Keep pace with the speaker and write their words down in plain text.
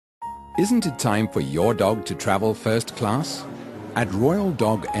Isn't it time for your dog to travel first class? At Royal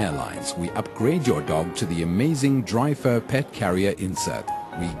Dog Airlines, we upgrade your dog to the amazing dry fur pet carrier insert.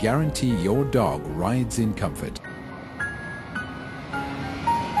 We guarantee your dog rides in comfort.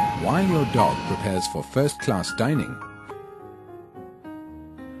 While your dog prepares for first-class dining,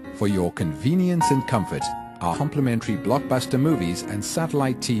 for your convenience and comfort, our complimentary blockbuster movies and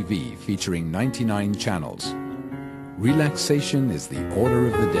satellite TV featuring 99 channels. Relaxation is the order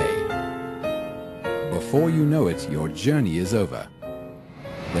of the day. Before you know it, your journey is over.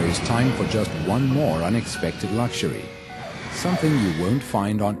 There is time for just one more unexpected luxury, something you won't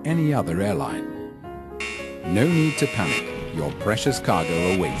find on any other airline. No need to panic, your precious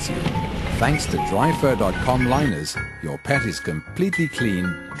cargo awaits you. Thanks to dryfur.com liners, your pet is completely clean,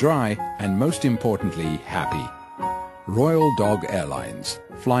 dry, and most importantly, happy. Royal Dog Airlines,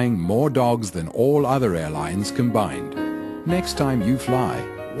 flying more dogs than all other airlines combined. Next time you fly,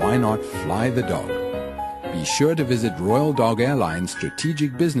 why not fly the dog? Be sure to visit Royal Dog Airlines'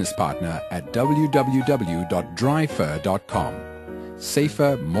 strategic business partner at www.dryfur.com.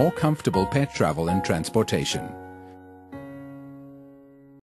 Safer, more comfortable pet travel and transportation.